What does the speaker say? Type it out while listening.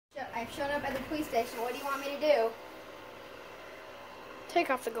I've shown up at the police station. What do you want me to do?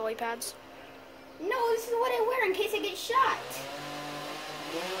 Take off the goalie pads. No, this is what I wear in case I get shot.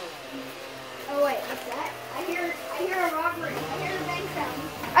 Oh wait, what's that? I hear a robbery. I hear the bank sound.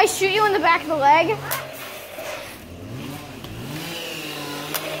 I shoot you in the back of the leg.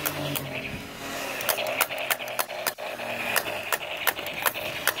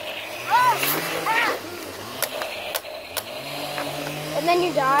 And then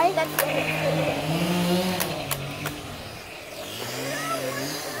you die. That's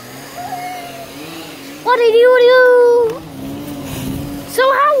What did you do? So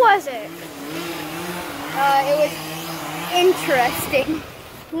how was it? it was interesting.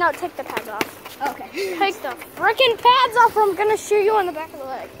 No, take the pads off. Okay. Take the freaking pads off or I'm gonna shoot you in the back of the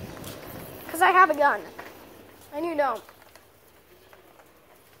leg. Cause I have a gun. And you don't.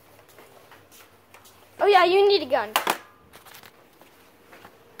 Oh yeah, you need a gun.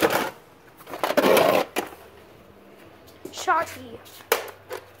 Shotty.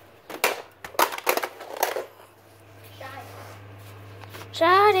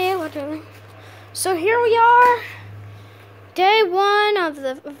 Shotty, what doing? So here we are, day one of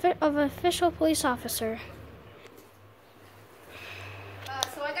official police officer.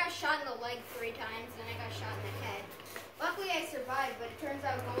 So I got shot in the leg 3 times, and I got shot in the head. Luckily I survived, but it turns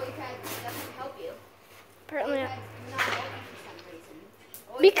out goalie pads doesn't help you. Apparently Goalie pads do not help you for some reason.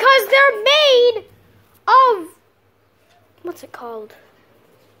 because they're made of, what's it called?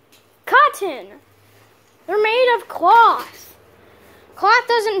 Cotton. They're made of cloth. Cloth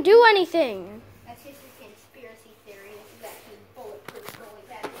doesn't do anything. That's just a conspiracy theory. This is actually bulletproof goalie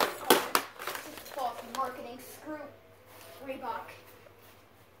pads. This is false marketing. Screw Reebok.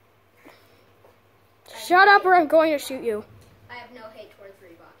 Shut up or I'm going to shoot you. I have no hate towards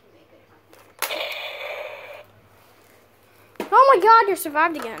Reebok. You make good content. Oh my god, you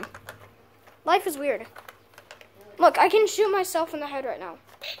survived again. Life is weird. Look, I can shoot myself in the head right now.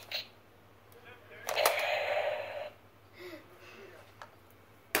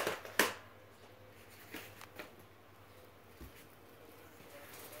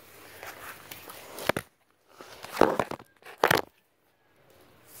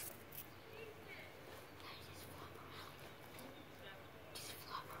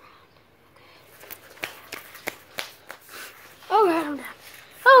 Oh god, I'm down.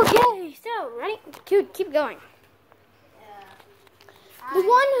 Okay, so ready? Keep going.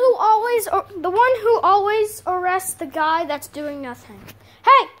 The one who always arrests the guy that's doing nothing.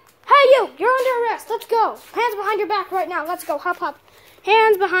 Hey, you! You're under arrest. Let's go. Hands behind your back right now. Let's go. Hop, hop.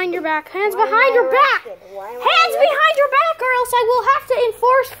 Hands behind your back. Hands behind your back. Hands behind your back, or else I will have to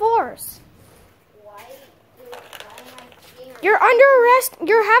enforce force. You're under arrest.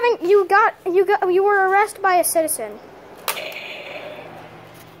 You were arrested by a citizen.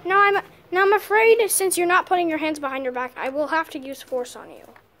 Now I'm afraid since you're not putting your hands behind your back, I will have to use force on you.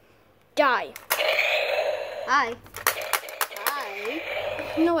 Die. Hi.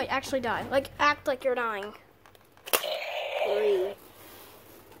 No, wait, actually die. Like, act like you're dying. 3.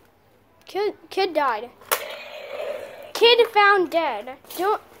 Kid died. Kid found dead.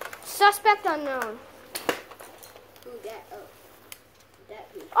 Suspect unknown. Who that? Oh. That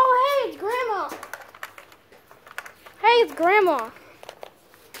who? Oh, hey, it's Grandma. Hey, it's Grandma.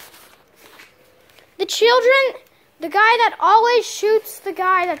 The children, the guy that always shoots the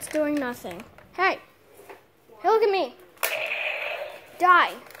guy that's doing nothing. Hey, look at me.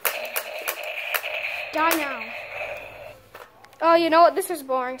 Die. Die now. Oh, you know what? This is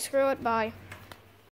boring. Screw it. Bye.